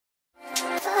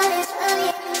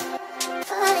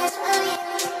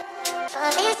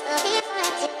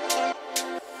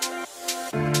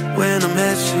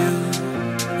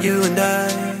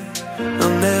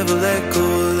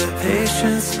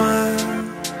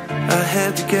I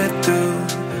had to get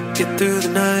through the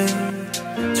night.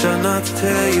 Try not to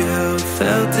tell you how it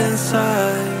felt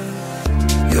inside.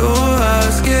 Your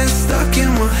eyes get stuck in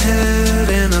my head,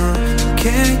 and I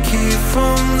can't keep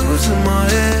from losing my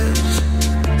edge.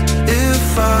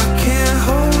 If I can't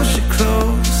hold you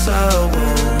close, I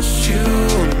want you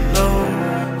to know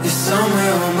you're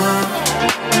somewhere on my,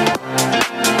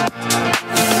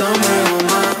 you're somewhere on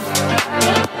my,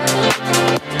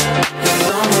 you're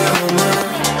somewhere on my,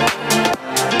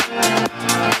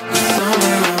 you're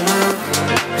somewhere on my,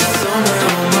 you're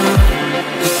somewhere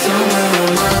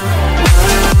on my,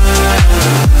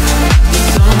 you're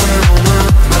somewhere on my, you're somewhere on my,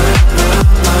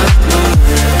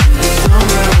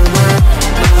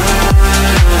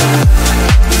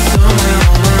 you're somewhere on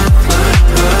my.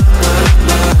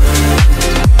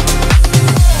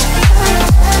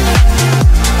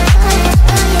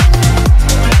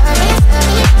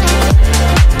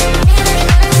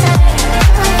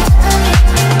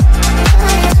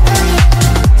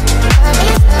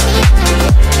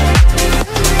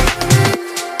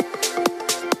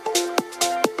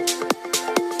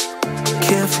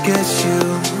 Can't forget you,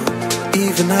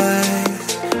 even I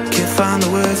can't find the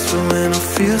words for when I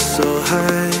feel so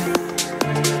high.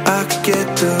 I could get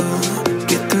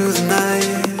through the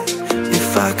night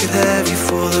if I could have you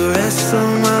for the rest of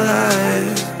my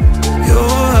life.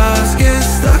 Your eyes get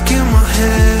stuck in my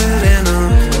head,